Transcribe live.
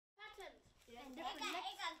Different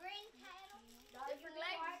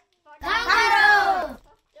legs. Kangaroo.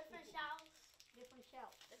 Different shells. Different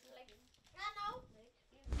shells. Different legs.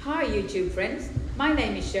 Hi YouTube friends, my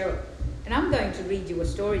name is Cheryl and I'm going to read you a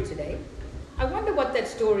story today. I wonder what that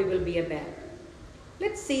story will be about.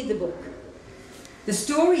 Let's see the book. The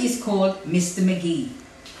story is called Mr. McGee.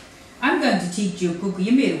 I'm going to teach you Guugu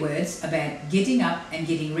Yimithirr words about getting up and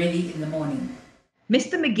getting ready in the morning.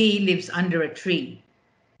 Mr. McGee lives under a tree.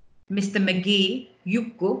 Mr. McGee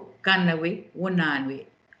yukku kannawe wunanwe.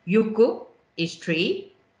 Yukku is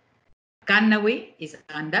tree. Kannawe is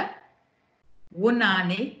under.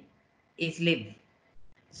 Wunani is live.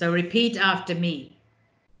 So repeat after me.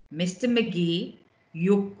 Mr. McGee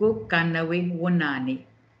yukku kannawe wunani.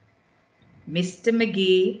 Mr.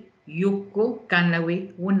 McGee yukku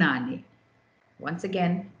kannawe wunani. Once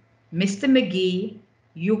again. Mr. McGee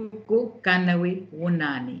yukku kannawe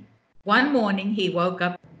wunani. One morning he woke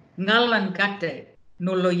up. Ngalan kate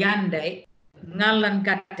Nhulu Yanday. Ngalan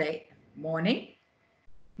kate morning.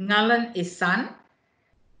 Ngalan is sun.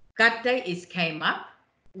 Kate is came up,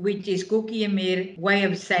 which is Guugu Yimithirr way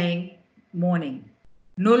of saying morning.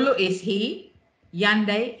 Nhulu is he.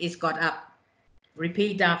 Yanday is got up.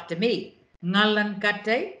 Repeat after me. Ngalan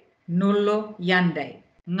kate Nhulu Yanday.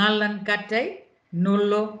 Ngalan kate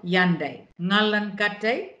Nhulu Yanday. Ngalan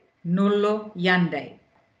kate Nhulu Yanday.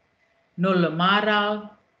 Nhulu maral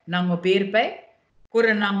nango birpe.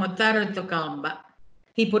 Kura nango taruto kalamba.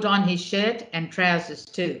 He put on his shirt and trousers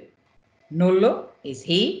too. Nhulu is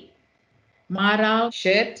he. Maral,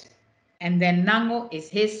 shirt, and then nango is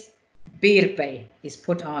his. Birpe is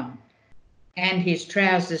put on. And his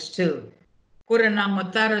trousers too. Kura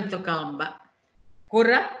nango taruto kalamba.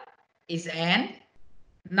 Kura is and.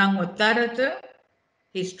 Nango taruto,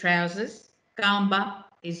 his trousers. Kalamba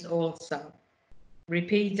is also.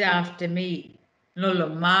 Repeat after me.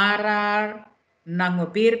 Nhulu marar nango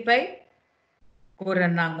birpe. Kura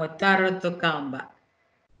nango taruto kalamba.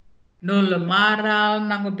 Nhulu maral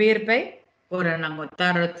nango birpe. Kura nango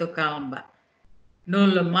taruto kalamba.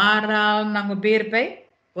 Nhulu maral nango birpe.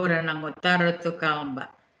 Kura nango taruto kalamba.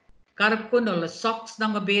 Karku nhulu socks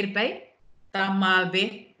nango birpe.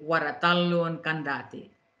 Tamalbe waratalun kandati.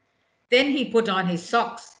 Then he put on his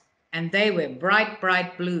socks and they were bright,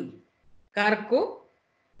 bright blue. Karku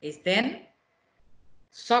is then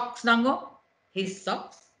socks nango, his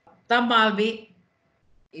socks. Tamalbe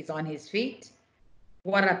is on his feet.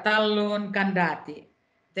 Waratalun kandati.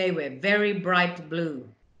 They were very bright blue.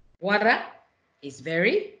 Wara is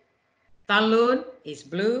very. Talun is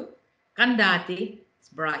blue. Kandati is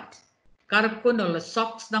bright. Karku nhulu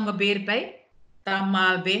socks nango birpe.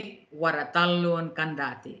 Tamalbe waratalun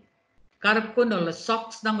kandati. Karku nhulu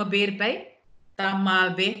socks nango birpe.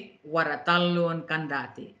 Tamalbe waratalun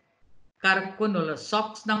kandati. Karku nhulu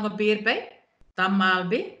socks nango birpe.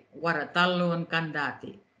 Tamalbe waratalun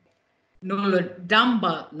kandati. Nhulu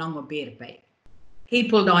dumbbell nango birpe. He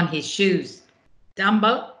pulled on his shoes.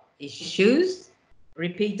 Dumbbell is shoes.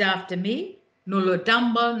 Repeat after me. Nhulu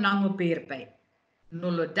dumbbell nango birpe.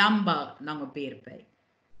 Nhulu dumbbell nango birpe.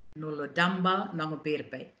 Nhulu dumbbell nango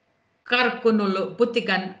birpe. Karku nhulu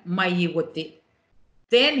butikan mayi wuti.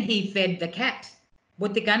 Then he fed the cat.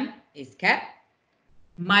 Butikan is cat.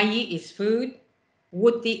 Mayi is food.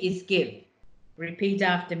 Wuti is give. Repeat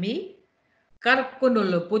after me. Karku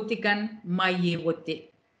nhulu butikan mayi wuti.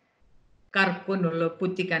 Karku nhulu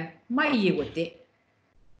butikan mayi wuti.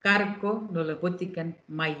 Karku nhulu butikan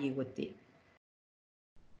mayi wuti.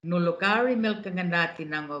 Nhulu kari milkangandati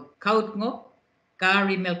nango kautngo.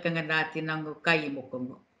 Kari milkangandati nango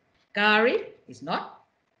kayimukongo. Kari is not.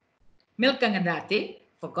 Milkangandati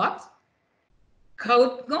forgot.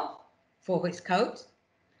 Kautngo for his coat.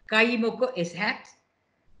 Kayimuko is hat.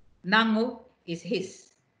 Nango is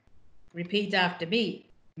his. Repeat after me.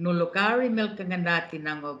 Nhulu kari milkangandati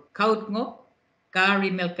nango kautngo. Kari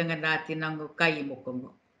milkangandati nango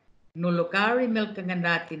kayimukongo. Nhulu kari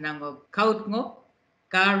milkangandati nango kautngo.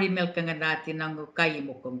 Kari milkangandati nango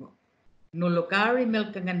kayimukongo. Nhulu kari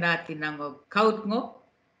milkangandati nango kautngo.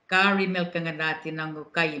 Kari milkangandati nango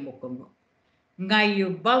kayimukongo.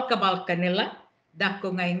 Ngayu balka balka nila.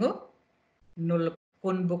 Dako ngayngo. Nhulu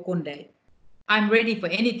kunbukunde. I'm ready for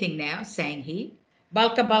anything now, sang he.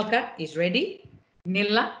 Balka balka is ready.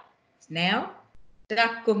 Nilla is now.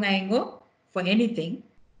 Dako ngayngo for anything.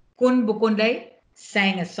 Kunbukunde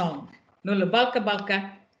sang a song. Nhulu balka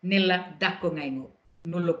balka nilla dako ngayngo.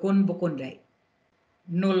 Nhulu kunbukunde.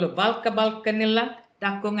 Nhulu balka balka nilla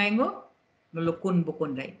dako ngayngo. Nhulu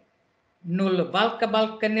kunbukunde. Nhulu balka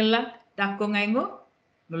balka nilla dako ngayngo.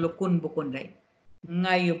 Nhulu kunbukunde.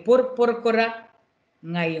 Ngayu pur pur kura.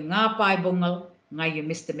 Ngayu ngapai bungal. Ngayu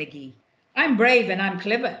Mr. McGee. I'm brave and I'm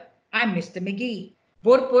clever. I'm Mr. McGee.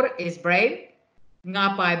 Purpur is brave.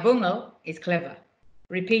 Ngapai bungal is clever.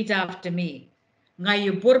 Repeat after me.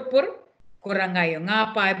 Ngayu purpur, kura ngayu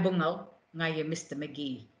ngapai bungal, ngayu Mr.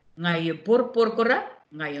 McGee. Ngayu purpur kura,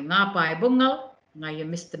 ngayu ngapai bungal, ngayu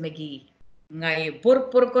Mr. McGee. Ngayu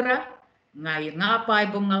purpur kura, ngayu ngapai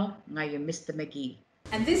bungal, ngayu Mr. McGee.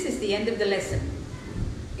 And this is the end of the lesson.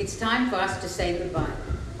 It's time for us to say goodbye.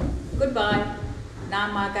 Goodbye.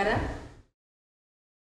 Namakara.